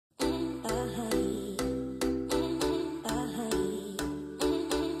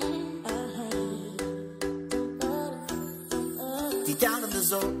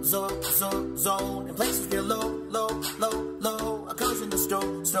zone. In places real low, occurs in the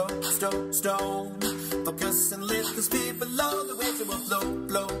stone. Focus and lift the speed below. The waves that will flow.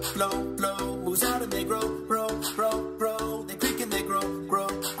 Moves out and they grow. They creak and they groan.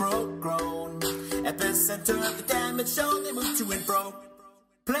 Epicenter of the damage shown, they move to and fro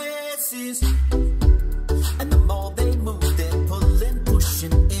places. And the more they move, they're pulling,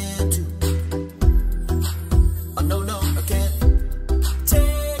 pushing into. Oh no, I can't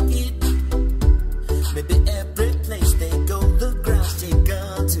take it. Maybe every place they go, the ground's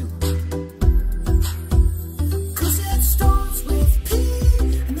shaken too. Cause it starts with P,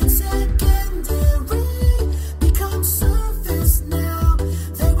 and then secondary becomes surface now.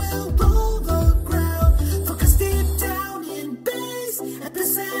 They will roll the ground, focus deep down in base,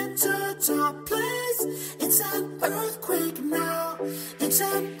 epicenter top place. It's an earthquake now. It's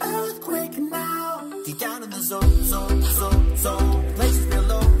an earthquake now. Deep down in the zone. Places real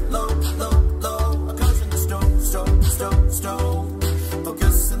low. Occurs in the stone.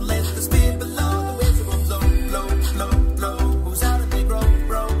 Focus and let the speed below. The waves will flow. Moves out and they grow.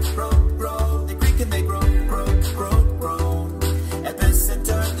 They creak and they groan.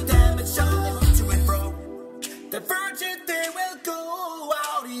 Epicenter, the damage shown, they move to and fro. Divergent, they will go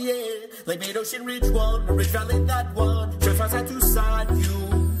out, yeah. Like made ocean ridge one, a ridge valley that one. Just from side to side view.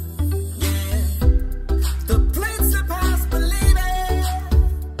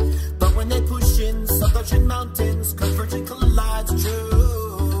 Submerging mountains, converging collides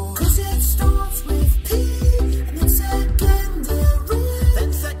true. Cause it starts with P, and then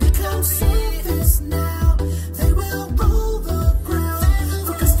secondary, becomes surface now. They will roll the ground,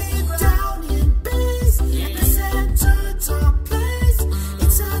 focus deep down in base, epicenter top place.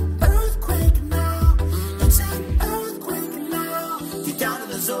 It's an earthquake now. It's an earthquake now. Deep down in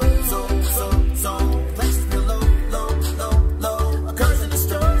the zone. Places real low. Occurs in the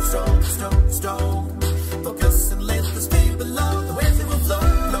stone. Focus and let the speed below. The waves, they will flow.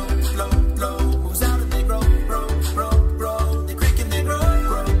 Moves out and they grow. They creak and they grow.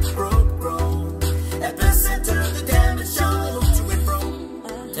 Epicenter, the damage shown, they move to and fro.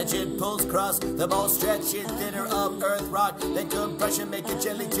 Tension pulls cross, the ball stretches thinner of earth rock. Then compression, make it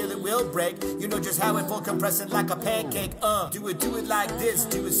gently till it will break. You know just how it full compressing like a pancake. Do it like this.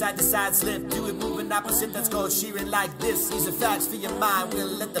 Do it side to side slip. Do it moving opposite, that's called shearing like this. These are facts for your mind. We'll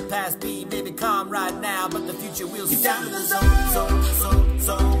let the past be maybe calm right now, but the future will see. Down in the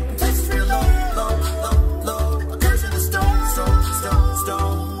zone.